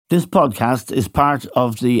This podcast is part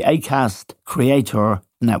of the Acast Creator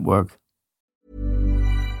Network.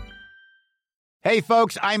 Hey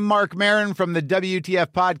folks, I'm Mark Maron from the WTF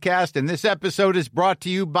Podcast, and this episode is brought to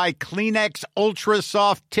you by Kleenex Ultra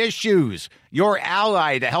Soft Tissues, your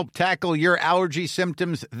ally to help tackle your allergy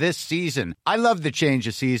symptoms this season. I love the change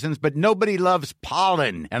of seasons, but nobody loves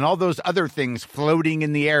pollen and all those other things floating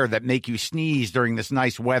in the air that make you sneeze during this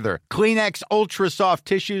nice weather. Kleenex Ultra Soft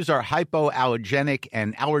Tissues are hypoallergenic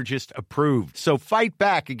and allergist approved, so fight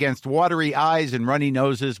back against watery eyes and runny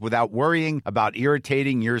noses without worrying about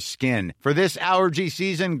irritating your skin. For this allergy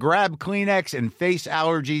season, grab Kleenex and face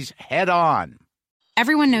allergies head on.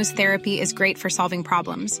 Everyone knows therapy is great for solving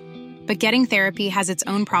problems, but getting therapy has its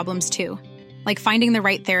own problems too, like finding the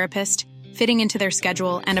right therapist, fitting into their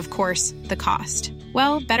schedule, and of course, the cost.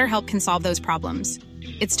 Well, BetterHelp can solve those problems.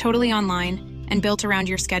 It's totally online and built around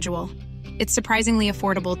your schedule. It's surprisingly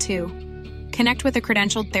affordable too. Connect with a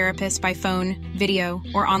credentialed therapist by phone, video,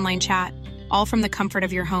 or online chat, all from the comfort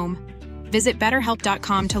of your home. Visit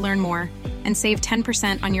BetterHelp.com to learn more and save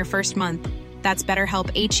 10% on your first month. That's BetterHelp,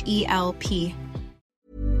 H-E-L-P.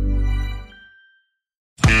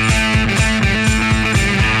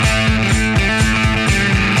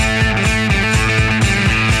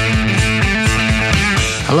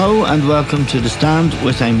 Hello and welcome to The Stand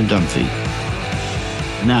with Eamon Dunphy.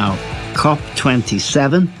 Now,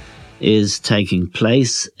 COP27 is taking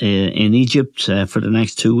place in Egypt for the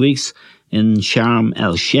next 2 weeks in Sharm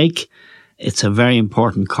el-Sheikh. It's a very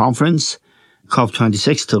important conference.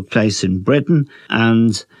 COP26 took place in Britain,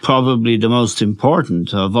 and probably the most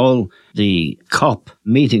important of all the COP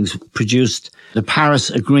meetings produced the Paris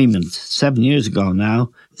Agreement 7 years ago now,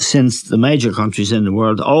 since the major countries in the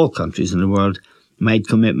world, all countries in the world, made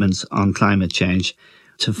commitments on climate change.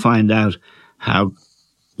 To find out how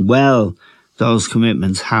well those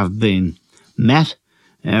commitments have been met,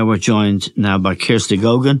 we're joined now by Kirsty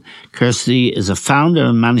Gogan. Kirsty is a founder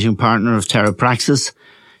and managing partner of TerraPraxis.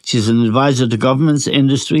 She's an advisor to governments,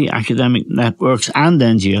 industry, academic networks and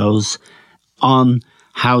NGOs on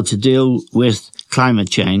how to deal with climate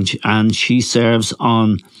change. And she serves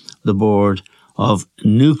on the board of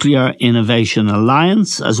Nuclear Innovation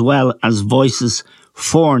Alliance, as well as Voices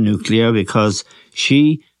for Nuclear, because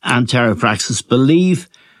she and TerraPraxis believe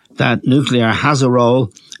that nuclear has a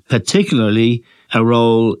role, particularly a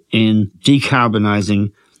role in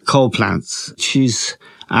decarbonising coal plants. She's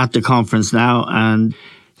at the conference now. And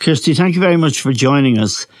Kirsty, thank you very much for joining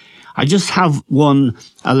us. I just have one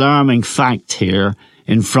alarming fact here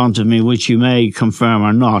in front of me, which you may confirm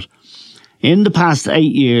or not. In the past 8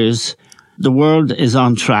 years, the world has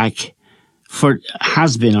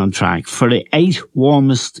been on track for the 8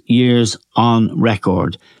 warmest years on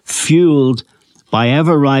record, fueled by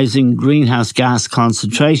ever-rising greenhouse gas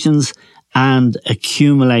concentrations and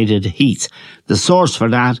accumulated heat. The source for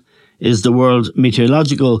that is the World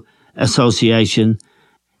Meteorological Association.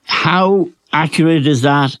 How accurate is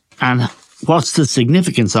that, and what's the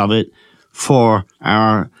significance of it for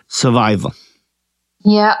our survival?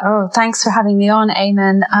 Yeah. Oh, thanks for having me on,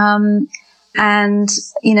 Eamon. And,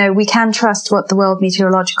 you know, we can trust what the World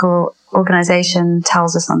Meteorological Organization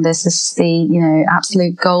tells us on this. This is the,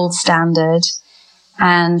 absolute gold standard.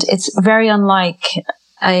 And it's very unlike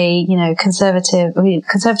a, conservative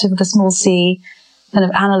with a small c, kind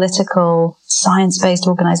of analytical, science-based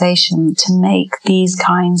organization to make these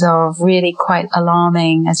kinds of really quite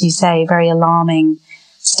alarming, as you say, very alarming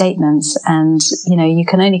statements. And, you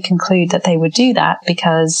can only conclude that they would do that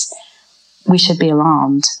because we should be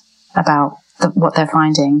alarmed about what they're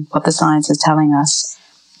finding, what the science is telling us.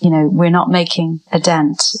 We're not making a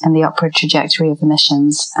dent in the upward trajectory of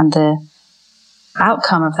emissions, and the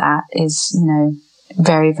outcome of that is,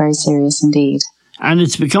 very, very serious indeed. And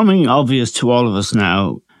it's becoming obvious to all of us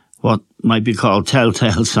now what might be called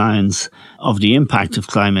telltale signs of the impact of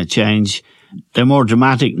climate change. They're more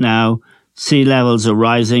dramatic now. Sea levels are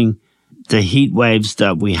rising. The heat waves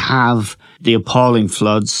that we have, the appalling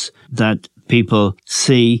floods that people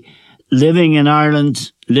see. Living in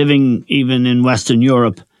Ireland, living even in Western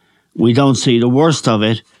Europe, we don't see the worst of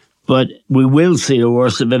it, but we will see the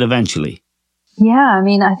worst of it eventually. Yeah,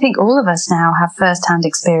 I think all of us now have first-hand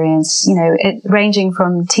experience, it ranging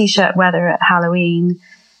from T-shirt weather at Halloween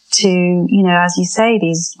to, as you say,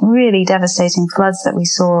 these really devastating floods that we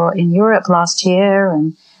saw in Europe last year.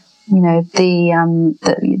 And,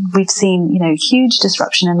 we've seen, huge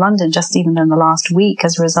disruption in London just even in the last week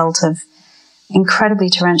as a result of incredibly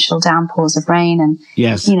torrential downpours of rain. And,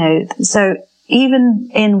 yes. So even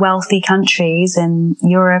in wealthy countries in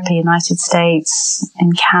Europe, the United States,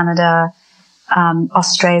 in Canada,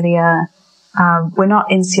 Australia, we're not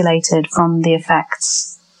insulated from the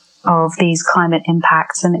effects of these climate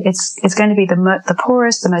impacts. And it's going to be the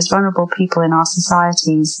poorest, the most vulnerable people in our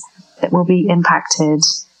societies that will be impacted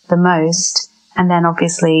the most. And then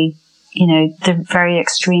obviously, the very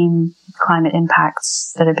extreme climate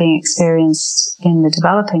impacts that are being experienced in the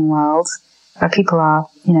developing world, where people are,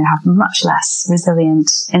 have much less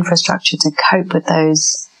resilient infrastructure to cope with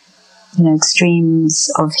those,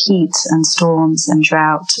 extremes of heat and storms and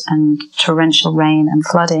drought and torrential rain and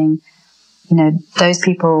flooding. Those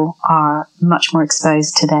people are much more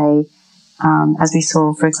exposed today, as we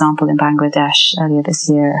saw, for example, in Bangladesh earlier this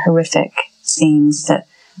year, horrific scenes that,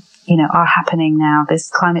 are happening now. This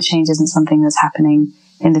climate change isn't something that's happening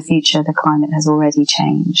in the future. The climate has already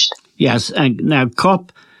changed. Yes, and now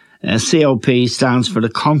COP stands for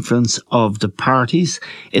the Conference of the Parties.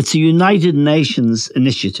 It's a United Nations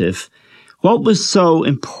initiative. What was so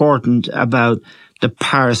important about the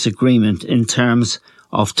Paris Agreement in terms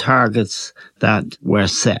of targets that were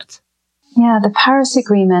set? Yeah, the Paris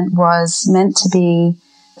Agreement was meant to be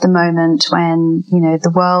the moment when,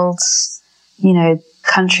 the world's,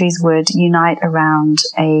 countries would unite around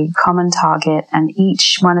a common target, and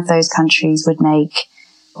each one of those countries would make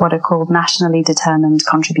what are called nationally determined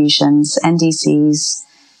contributions, NDCs,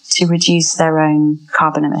 to reduce their own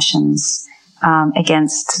carbon emissions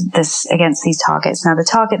against these targets. Now, the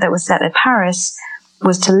target that was set at Paris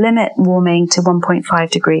was to limit warming to 1.5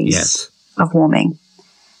 degrees of warming.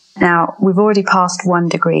 Now, we've already passed 1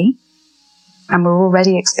 degree, and we're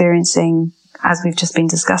already experiencing, as we've just been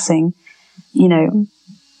discussing,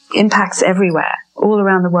 impacts everywhere, all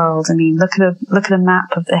around the world. I mean, look at a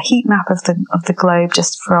map of the heat map of the globe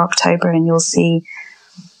just for October, and you'll see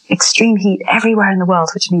extreme heat everywhere in the world,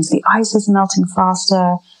 which means the ice is melting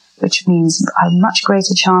faster, which means a much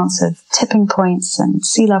greater chance of tipping points and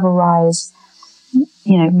sea level rise.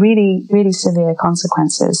 Really, really severe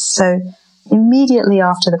consequences. So immediately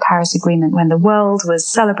after the Paris Agreement, when the world was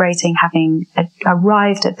celebrating having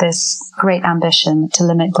arrived at this great ambition to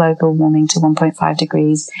limit global warming to 1.5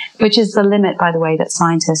 degrees, which is the limit, by the way, that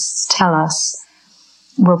scientists tell us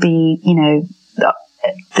will be,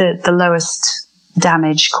 the lowest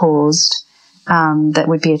damage caused that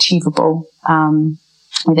would be achievable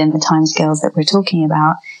within the timescales that we're talking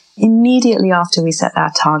about. Immediately after we set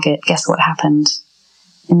that target, guess what happened?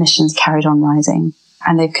 Emissions carried on rising,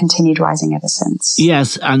 and they've continued rising ever since.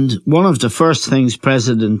 Yes, and one of the first things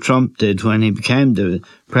President Trump did when he became the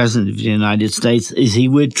President of the United States is he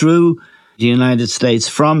withdrew the United States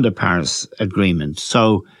from the Paris Agreement.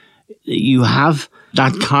 So you have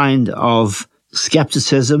that kind of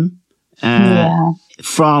skepticism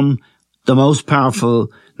from the most powerful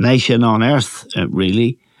nation on earth,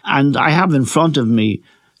 really. And I have in front of me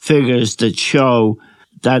figures that show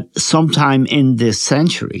that sometime in this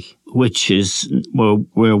century, which is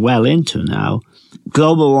we're well into now,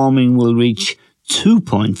 global warming will reach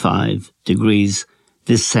 2.5 degrees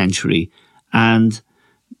this century. And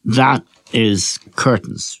that is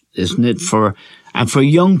curtains, isn't it? For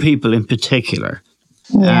young people in particular.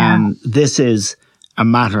 This is a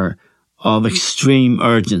matter of extreme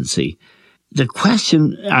urgency. The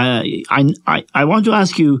question I want to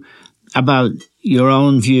ask you about your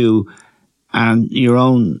own view and your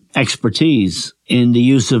own expertise in the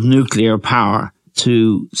use of nuclear power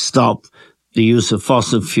to stop the use of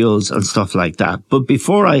fossil fuels and stuff like that. But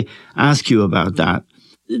before I ask you about that,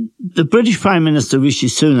 the British Prime Minister Rishi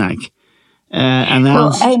Sunak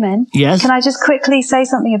announced... Well, Eamon, yes? Can I just quickly say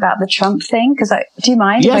something about the Trump thing? Do you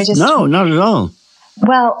mind if I just... No, not at all.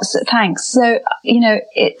 Well, thanks. So,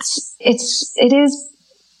 it is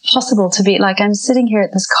possible to be like, I'm sitting here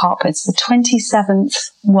at this COP. It's the 27th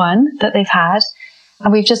one that they've had.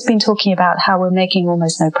 And we've just been talking about how we're making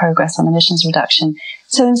almost no progress on emissions reduction.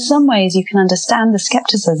 So in some ways, you can understand the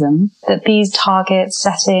skepticism that these target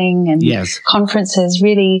setting and conferences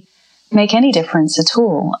really make any difference at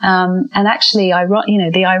all. And actually,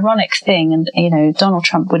 the ironic thing, and, Donald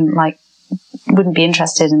Trump wouldn't be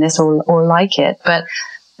interested in this or like it, but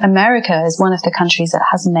America is one of the countries that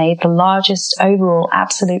has made the largest overall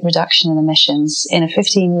absolute reduction in emissions in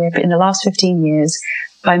the last 15 years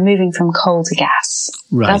by moving from coal to gas.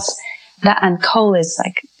 Right. And coal is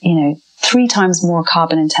 3 times more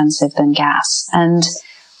carbon intensive than gas. And,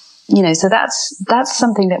 so that's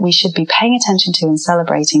something that we should be paying attention to and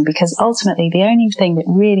celebrating, because ultimately the only thing that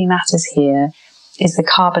really matters here is the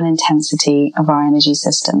carbon intensity of our energy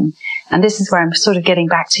system. And this is where I'm sort of getting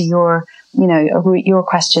back to your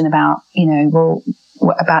question about,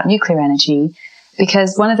 about nuclear energy,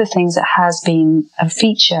 because one of the things that has been a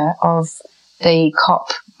feature of the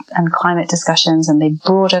COP and climate discussions and the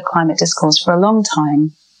broader climate discourse for a long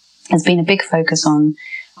time has been a big focus on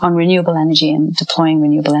on renewable energy and deploying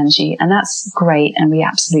renewable energy. And that's great. And we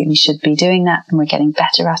absolutely should be doing that. And we're getting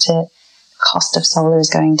better at it. The cost of solar is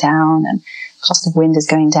going down and cost of wind is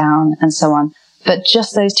going down and so on. But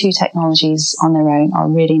just those two technologies on their own are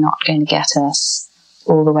really not going to get us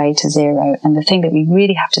all the way to zero. And the thing that we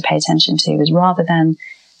really have to pay attention to is, rather than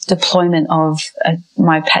deployment of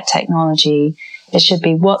my pet technology, it should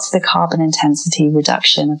be, what's the carbon intensity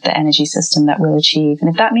reduction of the energy system that we'll achieve? And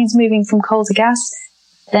if that means moving from coal to gas,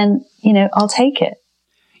 then, I'll take it.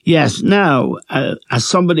 Yes. Now, as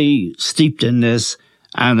somebody steeped in this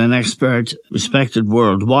and an expert respected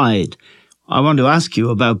worldwide, I want to ask you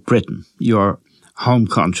about Britain, your home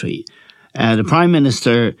country. The Prime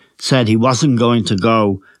Minister said he wasn't going to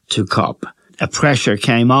go to COP. A pressure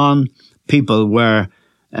came on. People were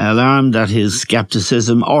alarmed at his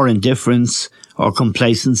scepticism or indifference or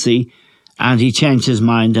complacency, and he changed his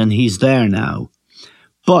mind and he's there now.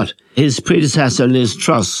 But his predecessor, Liz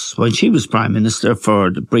Truss, when she was Prime Minister,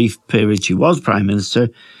 for the brief period she was Prime Minister,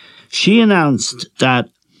 she announced that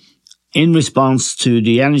in response to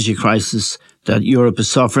the energy crisis that Europe is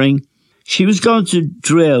suffering, she was going to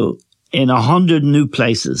drill in 100 new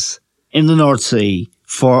places in the North Sea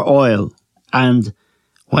for oil. And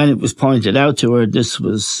when it was pointed out to her, this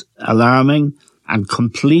was alarming and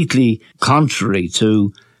completely contrary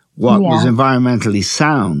to what was environmentally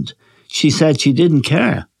sound. She said she didn't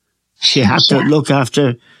care. She had to look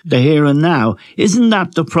after the here and now. Isn't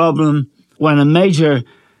that the problem when a major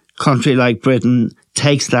country like Britain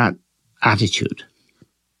takes that attitude?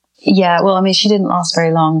 Yeah, well, I mean, she didn't last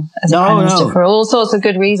very long as a Prime Minister for all sorts of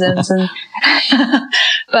good reasons. And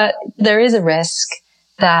but there is a risk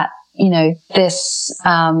that, that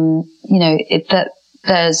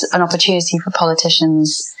there's an opportunity for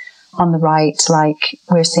politicians on the right, like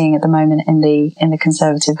we're seeing at the moment in the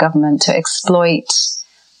Conservative government, to exploit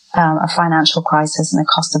a financial crisis and a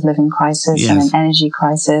cost of living crisis and an energy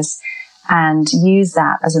crisis, and use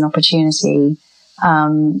that as an opportunity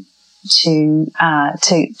to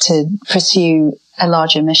pursue a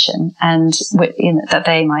larger mission, and that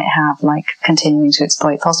they might have, like continuing to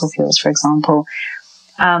exploit fossil fuels, for example.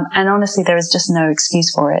 And honestly, there is just no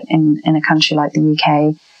excuse for it in a country like the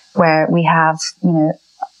UK, where we have,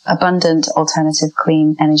 abundant alternative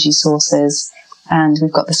clean energy sources, and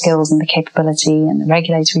we've got the skills and the capability and the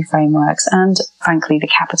regulatory frameworks and, frankly, the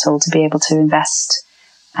capital to be able to invest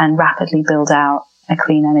and rapidly build out a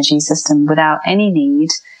clean energy system without any need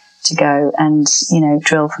to go and,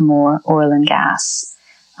 drill for more oil and gas.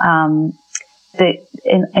 In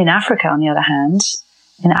Africa, on the other hand,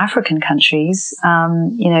 in African countries,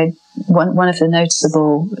 one of the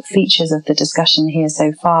noticeable features of the discussion here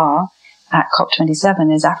so far at COP27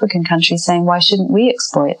 is African countries saying, why shouldn't we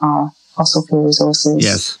exploit our fossil fuel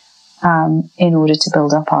resources in order to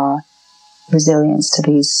build up our resilience to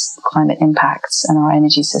these climate impacts and our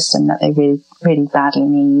energy system that they really, really badly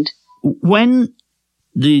need? When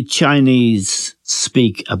the Chinese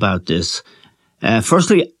speak about this,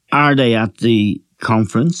 firstly, are they at the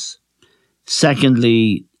conference?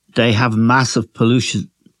 Secondly, they have massive pollution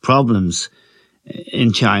problems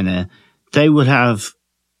in China. They would have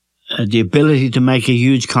the ability to make a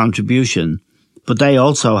huge contribution, but they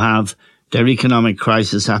also have their economic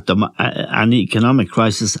crisis at the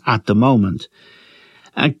moment.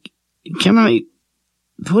 Can I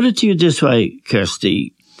put it to you this way,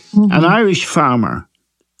 Kirsty? Mm-hmm. An Irish farmer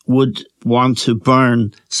would want to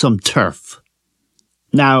burn some turf.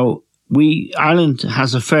 Now, Ireland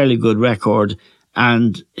has a fairly good record,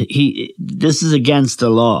 and this is against the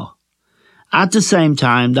law. At the same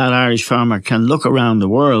time, that Irish farmer can look around the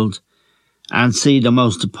world and see the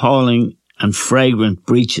most appalling and flagrant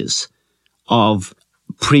breaches of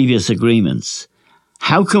previous agreements.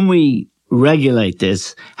 How can we regulate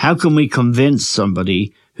this? How can we convince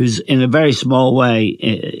somebody who's in a very small way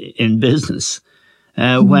in business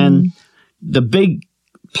when the big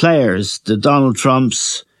players, the Donald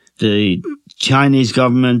Trumps, the Chinese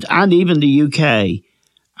government, and even the UK,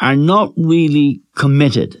 are not really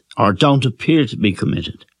committed or don't appear to be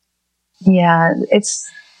committed? Yeah, it's,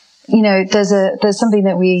 there's something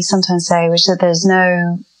that we sometimes say, which is that there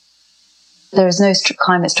is no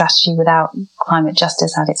climate strategy without climate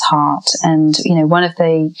justice at its heart. And, one of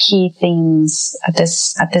the key themes at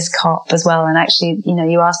this COP as well, and actually,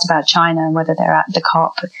 you asked about China and whether they're at the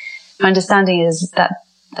COP. My understanding is that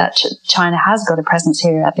China has got a presence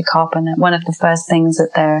here at the COP, and one of the first things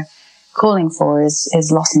that they're calling for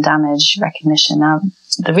is loss and damage recognition. Now,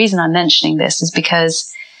 the reason I'm mentioning this is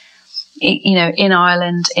because, in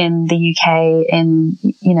Ireland, in the UK, in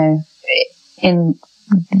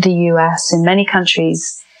the US, in many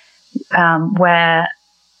countries, where,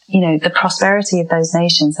 the prosperity of those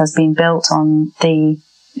nations has been built on the,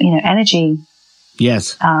 energy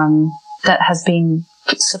Yes. that has been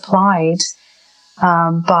supplied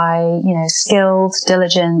by, skilled,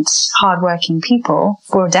 diligent, hardworking people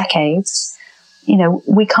for decades.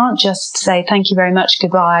 We can't just say, thank you very much,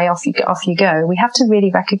 goodbye, off you go. We have to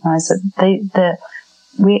really recognize that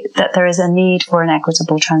that there is a need for an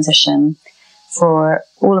equitable transition for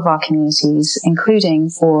all of our communities, including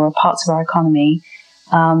for parts of our economy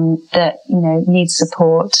that need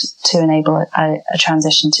support to enable a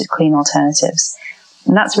transition to clean alternatives.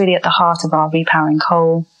 And that's really at the heart of our Repowering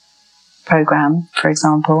Coal program, for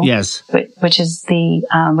example. Yes. Which is a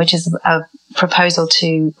proposal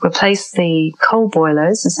to replace the coal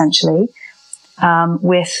boilers, essentially,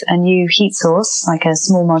 with a new heat source, like a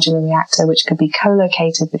small modular reactor, which could be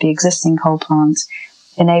co-located with the existing coal plant,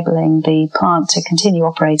 enabling the plant to continue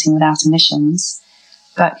operating without emissions,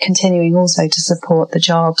 but continuing also to support the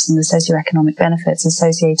jobs and the socioeconomic benefits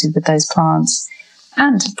associated with those plants,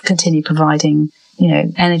 and continue providing,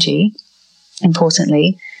 energy,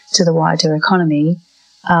 importantly, to the wider economy,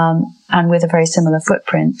 and with a very similar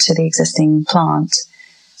footprint to the existing plant.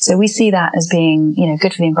 So we see that as being,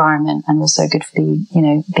 good for the environment and also good for the,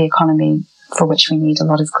 the economy, for which we need a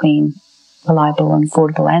lot of clean, reliable and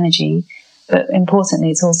affordable energy. But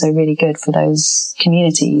importantly, it's also really good for those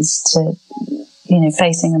communities to,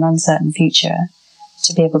 facing an uncertain future,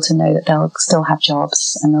 to be able to know that they'll still have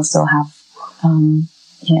jobs and they'll still have,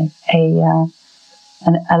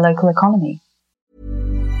 a local economy.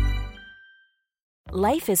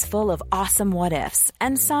 Life is full of awesome what-ifs,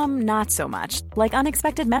 and some not so much, like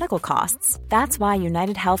unexpected medical costs. That's why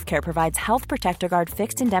United Healthcare provides Health Protector Guard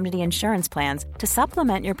fixed indemnity insurance plans to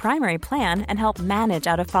supplement your primary plan and help manage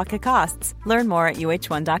out-of-pocket costs. Learn more at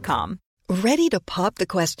UH1.com. Ready to pop the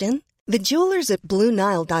question? The jewelers at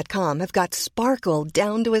BlueNile.com have got sparkle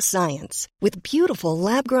down to a science with beautiful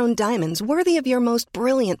lab-grown diamonds worthy of your most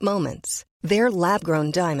brilliant moments. Their lab-grown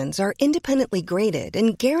diamonds are independently graded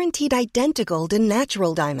and guaranteed identical to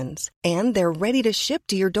natural diamonds, and they're ready to ship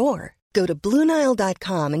to your door. Go to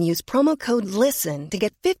BlueNile.com and use promo code LISTEN to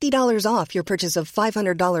get $50 off your purchase of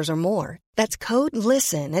 $500 or more. That's code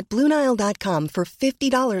LISTEN at BlueNile.com for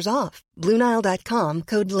 $50 off. BlueNile.com,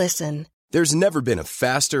 code LISTEN. There's never been a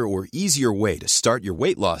faster or easier way to start your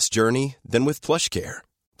weight loss journey than with PlushCare.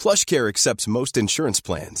 PlushCare accepts most insurance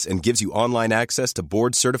plans and gives you online access to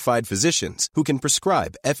board-certified physicians who can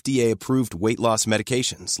prescribe FDA-approved weight loss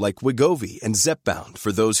medications like Wegovy and Zepbound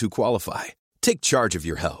for those who qualify. Take charge of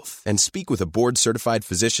your health and speak with a board-certified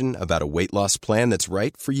physician about a weight loss plan that's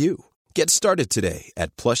right for you. Get started today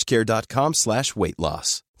at plushcare.com/weight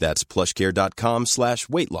loss. That's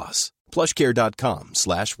plushcare.com/weight loss.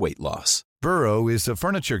 plushcare.com/weight loss. Burrow is a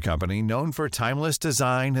furniture company known for timeless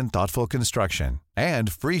design and thoughtful construction,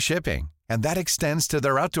 and free shipping, and that extends to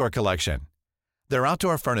their outdoor collection. Their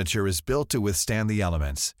outdoor furniture is built to withstand the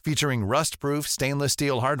elements, featuring rust-proof stainless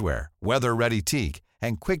steel hardware, weather-ready teak,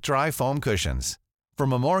 and quick-dry foam cushions. For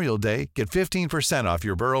Memorial Day, get 15% off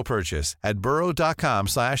your Burrow purchase at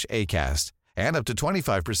burrow.com/acast, and up to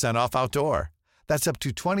 25% off outdoor. That's up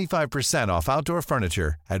to 25% off outdoor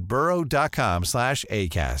furniture at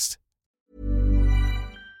burrow.com/acast.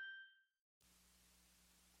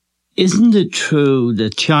 Isn't it true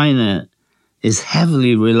that China is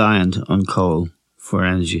heavily reliant on coal for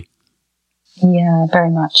energy? Yeah, very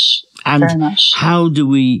much. And very much. How do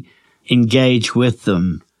we engage with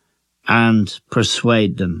them and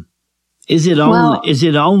persuade them? Is it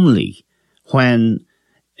only when,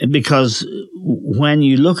 because when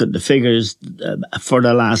you look at the figures for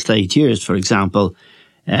the last 8 years, for example,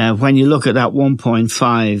 when you look at that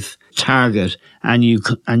 1.5 target and you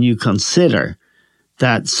consider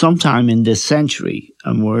that sometime in this century,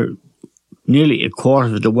 and we're nearly a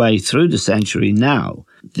quarter of the way through the century now,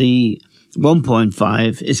 the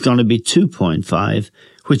 1.5 is going to be 2.5,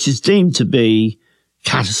 which is deemed to be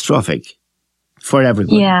catastrophic for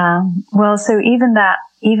everybody. Yeah. Well, so even that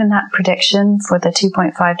prediction for the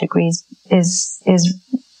 2.5 degrees is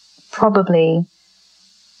probably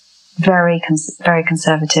very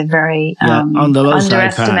conservative, very on the low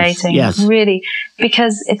underestimating, yes. Really,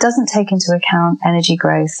 because it doesn't take into account energy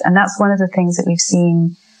growth, and that's one of the things that we've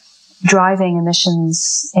seen driving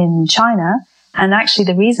emissions in China. And actually,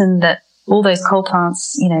 the reason that all those coal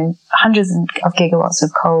plants, hundreds of gigawatts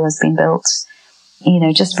of coal has been built,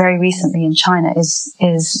 just very recently in China, is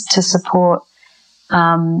to support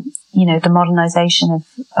the modernization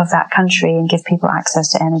of that country and give people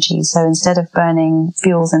access to energy. So instead of burning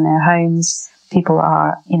fuels in their homes, people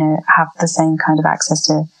are, have the same kind of access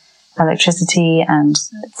to electricity and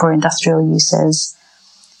for industrial uses.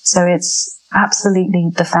 So it's absolutely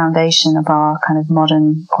the foundation of our kind of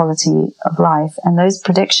modern quality of life. And those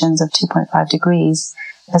predictions of 2.5 degrees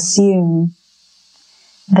assume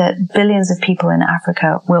that billions of people in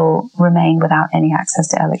Africa will remain without any access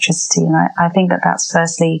to electricity. And I think that that's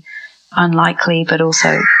firstly unlikely, but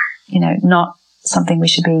also, not something we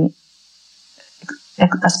should be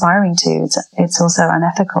aspiring to. It's also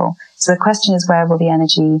unethical. So the question is, where will the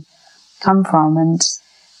energy come from? And,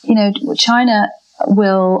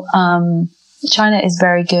 China is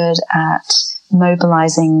very good at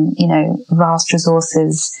mobilizing, vast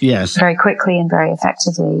resources very quickly and very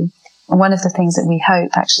effectively. And one of the things that we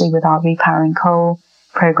hope actually with our Repowering Coal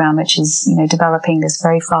program, which is, developing this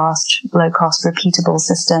very fast, low cost, repeatable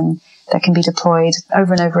system that can be deployed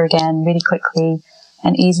over and over again really quickly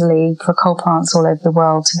and easily for coal plants all over the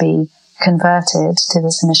world to be converted to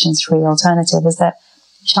this emissions-free alternative, is that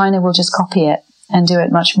China will just copy it and do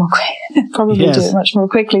it much more do it much more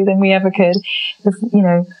quickly than we ever could.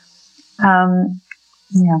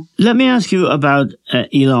 Let me ask you about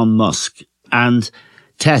Elon Musk and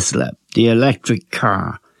Tesla, the electric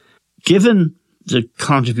car. Given the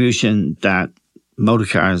contribution that motor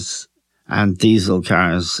cars and diesel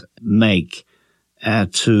cars make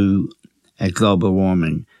to global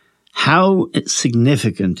warming, how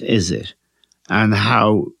significant is it, and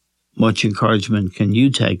how much encouragement can you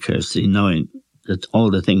take, Kirsty, knowing that all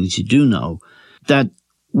the things you do know, that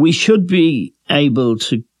we should be able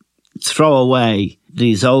to throw away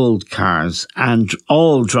these old cars and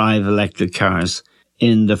all drive electric cars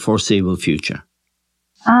in the foreseeable future?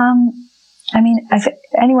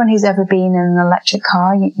 Anyone who's ever been in an electric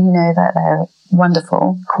car, you know that they're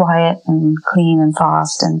wonderful, quiet and clean and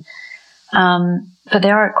fast, and but they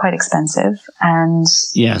are quite expensive. And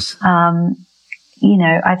yes,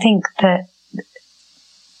 I think that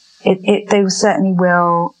they certainly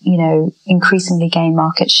will, increasingly gain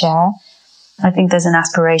market share. I think there's an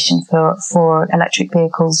aspiration for electric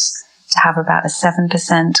vehicles to have about a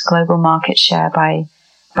 7% global market share by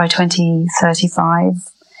 2035.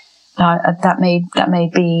 That may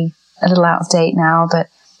be a little out of date now, but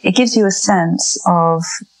it gives you a sense of,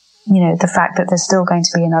 the fact that there's still going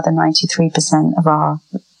to be another 93% of our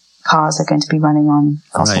cars are going to be running on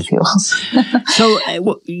fossil fuels. So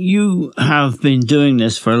you have been doing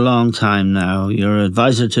this for a long time now. You're an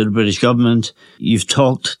advisor to the British government. You've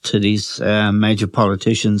talked to these major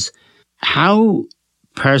politicians. How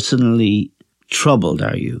personally troubled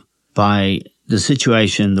are you by the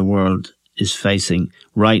situation the world is facing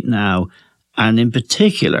right now, and in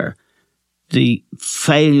particular, the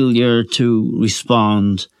failure to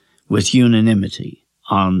respond with unanimity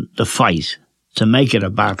on the fight to make it a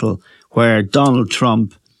battle where Donald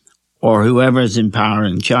Trump or whoever is in power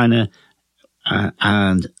in China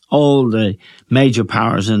and all the major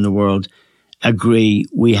powers in the world agree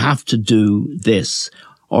we have to do this?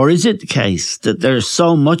 Or is it the case that there's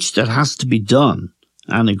so much that has to be done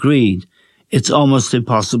and agreed, it's almost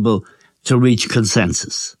impossible to reach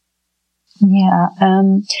consensus? Yeah,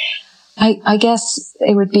 I guess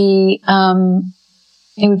it would be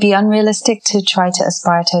unrealistic to try to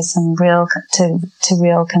aspire to some real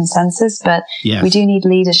consensus, but we do need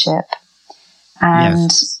leadership.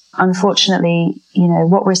 And unfortunately,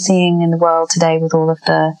 what we're seeing in the world today with all of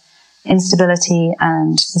the instability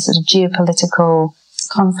and the sort of geopolitical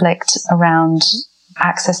conflict around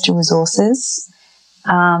access to resources,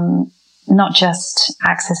 not just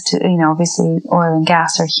access to, obviously oil and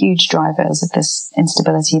gas are huge drivers of this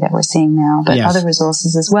instability that we're seeing now, but other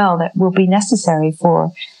resources as well that will be necessary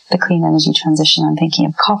for the clean energy transition. I'm thinking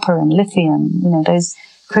of copper and lithium, those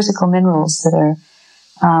critical minerals that are,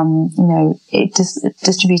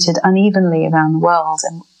 distributed unevenly around the world.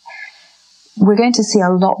 And we're going to see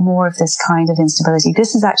a lot more of this kind of instability.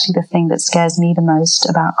 This is actually the thing that scares me the most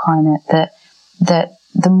about climate, that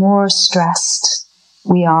the more stressed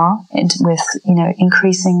we are with,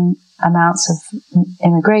 increasing amounts of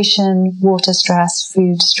immigration, water stress,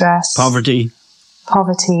 food stress, poverty.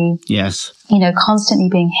 Yes. Constantly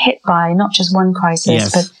being hit by not just one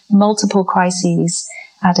crisis, but multiple crises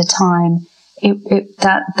at a time.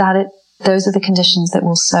 Those are the conditions that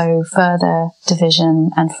will sow further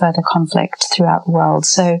division and further conflict throughout the world.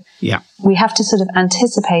 So we have to sort of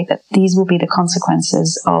anticipate that these will be the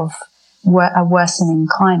consequences of a worsening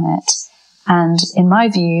climate. And in my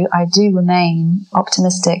view, I do remain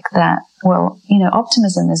optimistic that,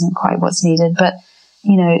 optimism isn't quite what's needed, but,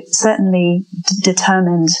 certainly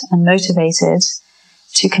determined and motivated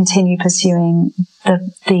to continue pursuing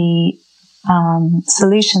the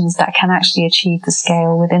solutions that can actually achieve the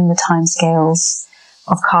scale within the time scales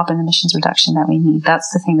of carbon emissions reduction that we need. That's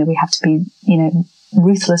the thing that we have to be,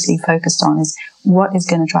 ruthlessly focused on is what is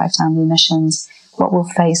going to drive down the emissions, what will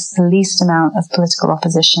face the least amount of political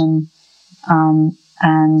opposition,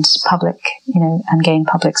 and public, and gain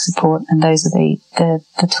public support. And those are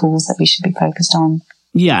the tools that we should be focused on.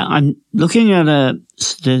 Yeah, I'm looking at a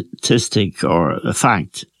statistic or a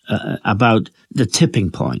fact about the tipping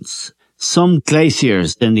points. Some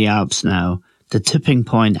glaciers in the Alps now, the tipping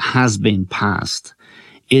point has been passed.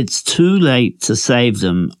 It's too late to save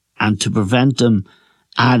them and to prevent them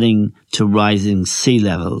adding to rising sea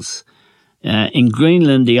levels. In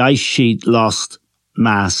Greenland, the ice sheet lost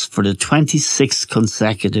mass for the 26th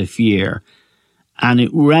consecutive year, and it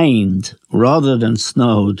rained rather than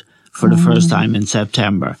snowed for the first time in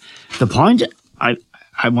September. The point I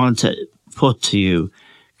want to put to you,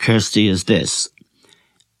 Kirsty, is this.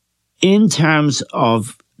 In terms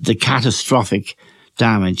of the catastrophic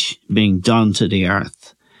damage being done to the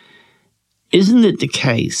earth, isn't it the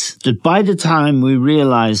case that by the time we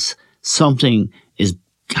realize something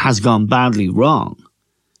has gone badly wrong,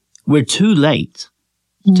 we're too late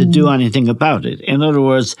to do anything about it? In other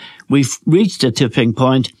words, we've reached the tipping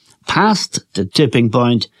point, past the tipping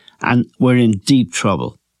point, and we're in deep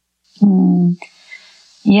trouble.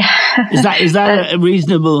 Yeah. Is that a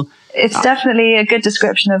reasonable? It's definitely a good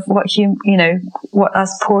description of what what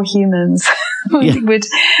us poor humans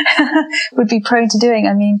would be prone to doing.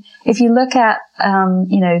 I mean, if you look at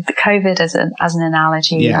the COVID as an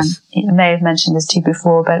analogy, yes. And I may have mentioned this to you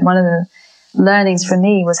before, but one of the learnings for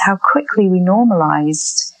me was how quickly we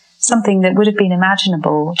normalized something that would have been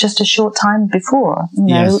imaginable just a short time before.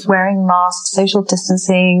 Yes. Wearing masks, social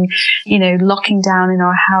distancing, locking down in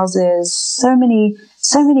our houses, so many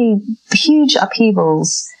huge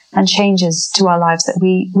upheavals and changes to our lives that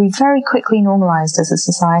we very quickly normalized as a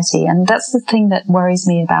society. And that's the thing that worries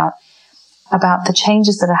me about the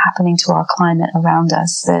changes that are happening to our climate around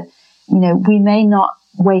us, that, we may not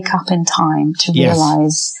wake up in time to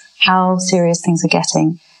realize how serious things are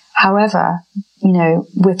getting. However,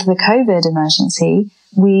 with the COVID emergency,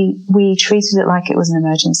 we treated it like it was an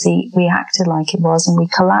emergency. We acted like it was, and we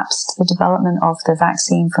collapsed the development of the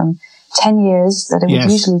vaccine from 10 years that it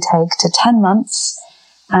would usually take to 10 months.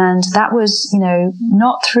 And that was,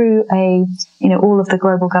 not through all of the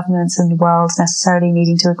global governments in the world necessarily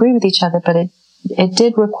needing to agree with each other, but it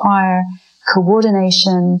did require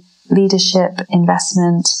coordination, leadership,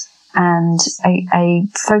 investment, and a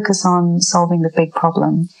focus on solving the big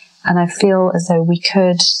problem. And I feel as though we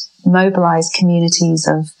could mobilize communities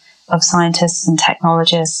of scientists and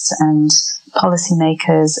technologists and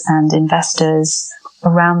policymakers and investors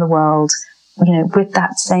around the world, with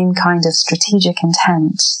that same kind of strategic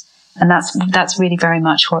intent. And that's really very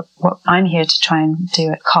much what I'm here to try and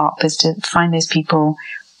do at COP, is to find those people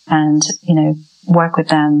and, work with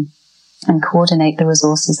them and coordinate the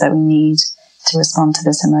resources that we need to respond to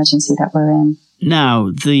this emergency that we're in.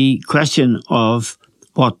 Now, the question of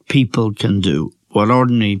what people can do, what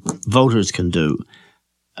ordinary voters can do.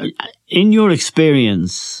 In your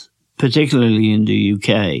experience, particularly in the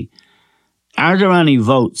UK, are there any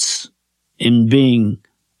votes in being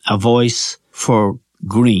a voice for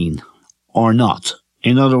green or not?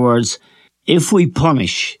 In other words, if we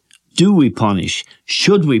punish, do we punish,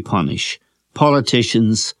 should we punish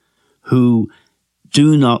politicians who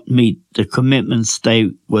do not meet the commitments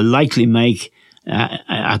they will likely make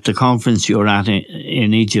at the conference you're at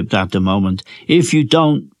in Egypt at the moment? If you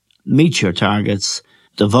don't meet your targets,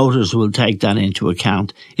 the voters will take that into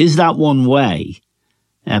account. Is that one way,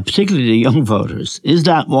 particularly the young voters, is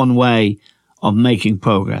that one way of making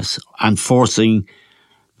progress and forcing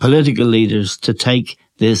political leaders to take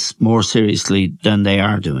this more seriously than they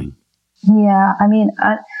are doing? Yeah, I mean,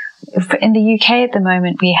 in the UK at the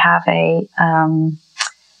moment, we have a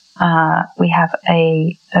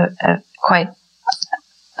quite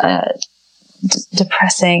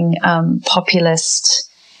depressing populist.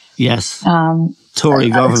 Yes. Tory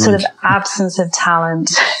government. Sort of absence of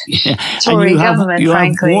talent. Yeah. Tory government,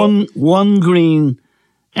 frankly. Have one Green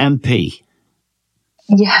MP.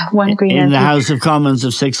 Yeah, one Green MP. In the House of Commons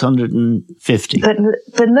of 650. But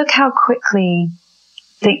look how quickly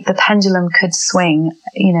the pendulum could swing.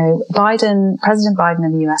 President Biden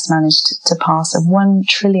in the US managed to pass a $1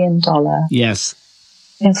 trillion. Yes.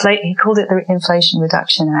 He called it the Inflation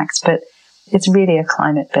Reduction Act, but it's really a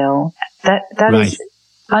climate bill. That right. is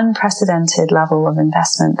unprecedented level of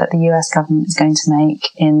investment that the US government is going to make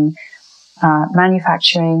in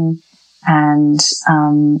manufacturing and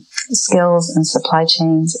skills and supply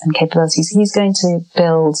chains and capabilities. He's going to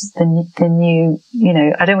build the new,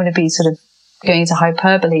 I don't want to be sort of going into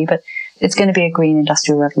hyperbole, but it's going to be a green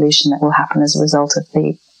industrial revolution that will happen as a result of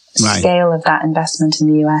the scale of that investment in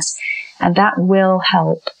the US. And that will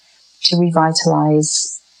help to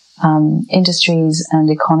revitalize industries and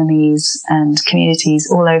economies and communities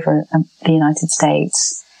all over the United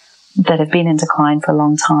States that have been in decline for a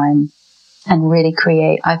long time, and really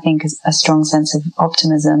create, I think, a strong sense of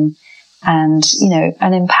optimism and,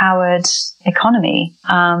 an empowered economy.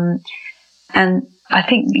 And I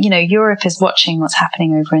think, Europe is watching what's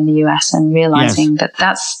happening over in the US and realizing that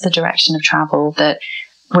that's the direction of travel, that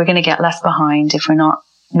we're going to get left behind if we're not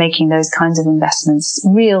making those kinds of investments,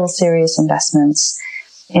 real serious investments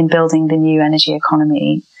in building the new energy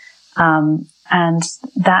economy. And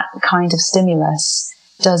that kind of stimulus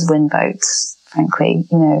does win votes, frankly.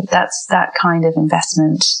 That's that kind of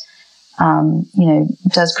investment,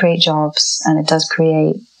 does create jobs, and it does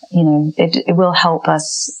create, it will help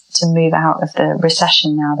us to move out of the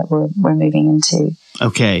recession now that we're moving into.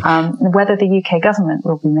 Okay. Whether the UK government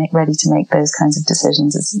will be ready to make those kinds of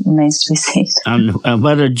decisions remains to be seen. And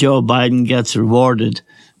whether Joe Biden gets rewarded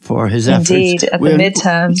for his efforts. Indeed, at the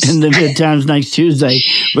midterms. In the midterms next Tuesday.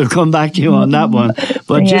 We'll come back to you on that one.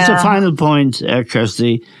 But just a final point,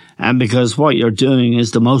 Kirsty, and because what you're doing is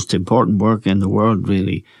the most important work in the world,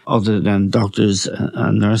 really, other than doctors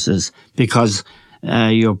and nurses, because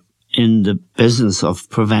you're in the business of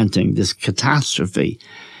preventing this catastrophe.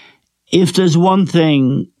 If there's one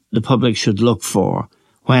thing the public should look for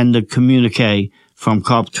when the communique from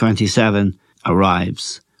COP27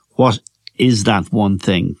 arrives, what is that one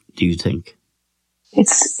thing, do you think?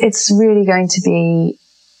 It's really going to be,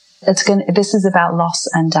 this is about loss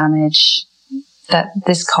and damage. That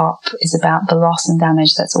this COP is about the loss and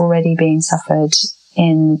damage that's already being suffered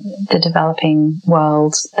in the developing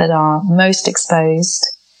world that are most exposed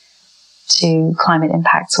to climate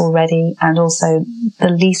impacts already, and also the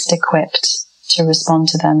least equipped to respond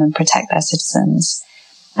to them and protect their citizens.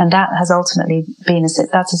 And that has ultimately been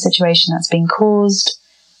that's a situation that's been caused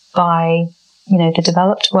by, the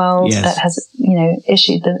developed world that has,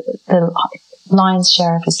 issued the lion's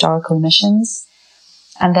share of historical emissions,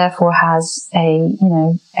 and therefore has a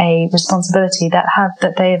responsibility that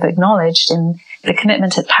they have acknowledged in the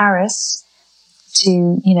commitment at Paris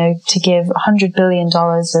to give $100 billion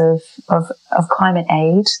of climate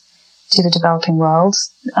aid to the developing world,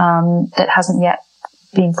 that hasn't yet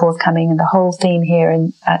been forthcoming. And the whole theme here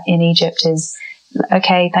in Egypt is,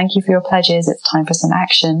 okay, thank you for your pledges. It's time for some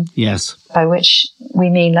action. Yes. By which we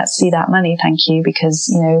mean, let's see that money. Thank you. Because,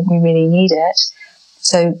 we really need it.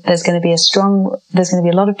 So there's going to be a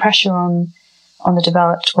lot of pressure on the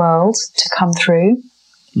developed world to come through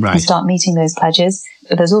and start meeting those pledges.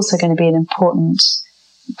 But there's also going to be an important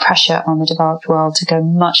pressure on the developed world to go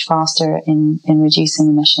much faster in reducing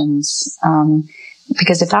emissions.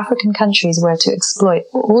 Because if African countries were to exploit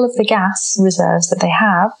all of the gas reserves that they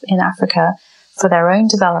have in Africa for their own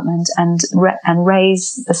development and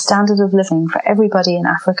raise the standard of living for everybody in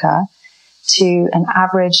Africa to an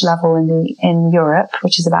average level in Europe,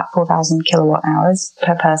 which is about 4,000 kilowatt hours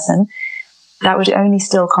per person, that would only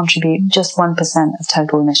still contribute just 1% of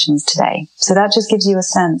total emissions today. So that just gives you a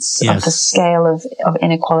sense of the scale of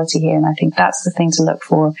inequality here. And I think that's the thing to look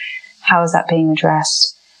for. How is that being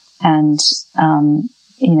addressed? And,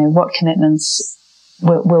 what commitments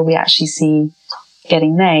will we actually see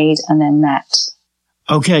getting made and then met?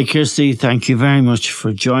 Okay, Kirsty, thank you very much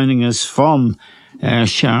for joining us from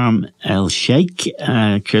Sharm el Sheikh.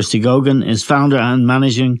 Kirsty Gogan is founder and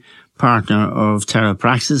managing partner of Terra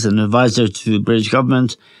Praxis, an advisor to the British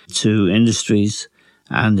government, to industries,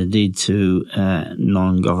 and indeed to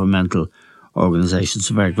non-governmental organisations.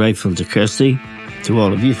 Very grateful to Kirsty, to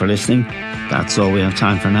all of you for listening. That's all we have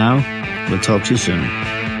time for now. We'll talk to you soon.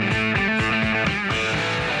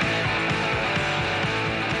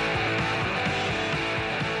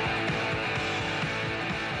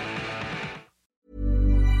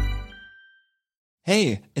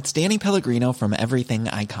 Hey, it's Danny Pellegrino from Everything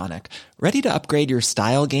Iconic. Ready to upgrade your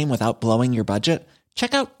style game without blowing your budget?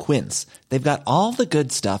 Check out Quince. They've got all the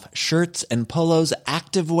good stuff, shirts and polos,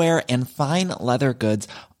 activewear, and fine leather goods,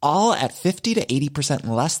 all at 50 to 80%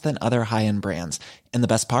 less than other high-end brands. And the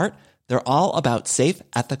best part? They're all about safe,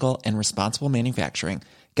 ethical, and responsible manufacturing.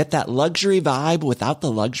 Get that luxury vibe without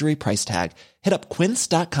the luxury price tag. Hit up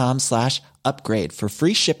quince.com/upgrade for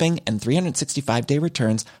free shipping and 365-day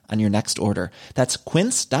returns on your next order. That's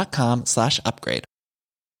quince.com/upgrade.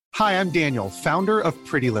 Hi, I'm Daniel, founder of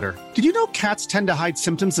Pretty Litter. Did you know cats tend to hide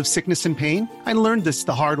symptoms of sickness and pain? I learned this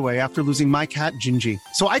the hard way after losing my cat, Gingy.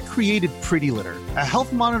 So I created Pretty Litter, a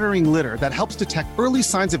health monitoring litter that helps detect early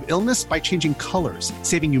signs of illness by changing colors,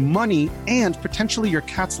 saving you money and potentially your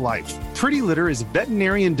cat's life. Pretty Litter is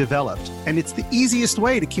veterinarian developed, and it's the easiest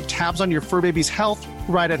way to keep tabs on your fur baby's health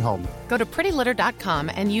right at home. Go to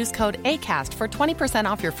prettylitter.com and use code ACAST for 20%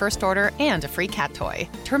 off your first order and a free cat toy.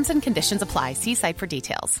 Terms and conditions apply. See site for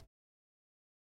details.